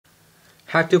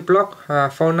How to block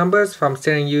phone numbers from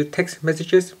sending you text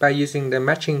messages by using the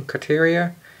matching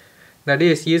criteria. Now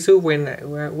this is useful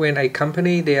when a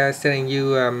company they are sending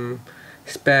you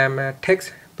spam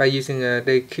text by using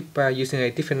they keep using a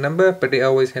different number, but they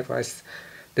always have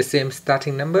the same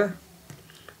starting number.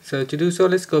 So to do so,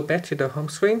 let's go back to the home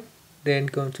screen, then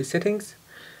go into settings.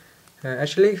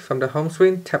 Actually, from the home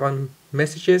screen, tap on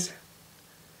messages.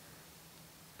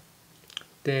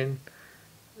 Then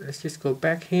let's just go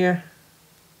back here.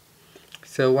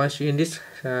 So once you're in this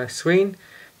screen,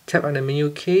 tap on the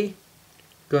menu key,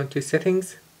 go into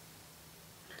settings,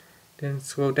 then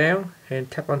scroll down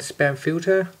and tap on spam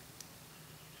filter,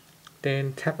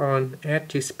 then tap on add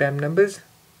to spam numbers,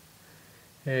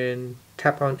 and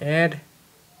tap on add,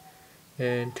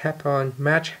 and tap on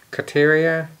match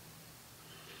criteria.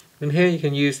 And here you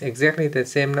can use exactly the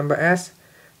same number as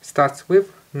starts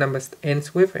with, number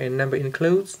ends with, and number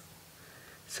includes.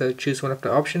 So choose one of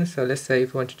the options. So let's say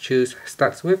if you want to choose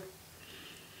starts with,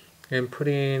 and put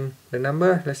in the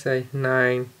number, let's say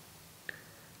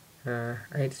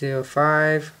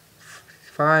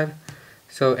 98055.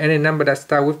 So any number that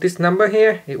starts with this number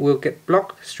here, it will get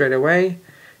blocked straight away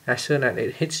as soon as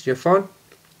it hits your phone.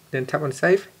 Then tap on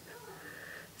save.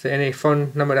 So any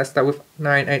phone number that starts with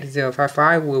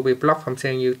 98055 will be blocked from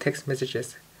sending you text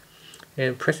messages.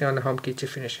 And pressing on the home key to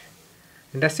finish.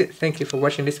 And that's it. Thank you for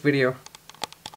watching this video.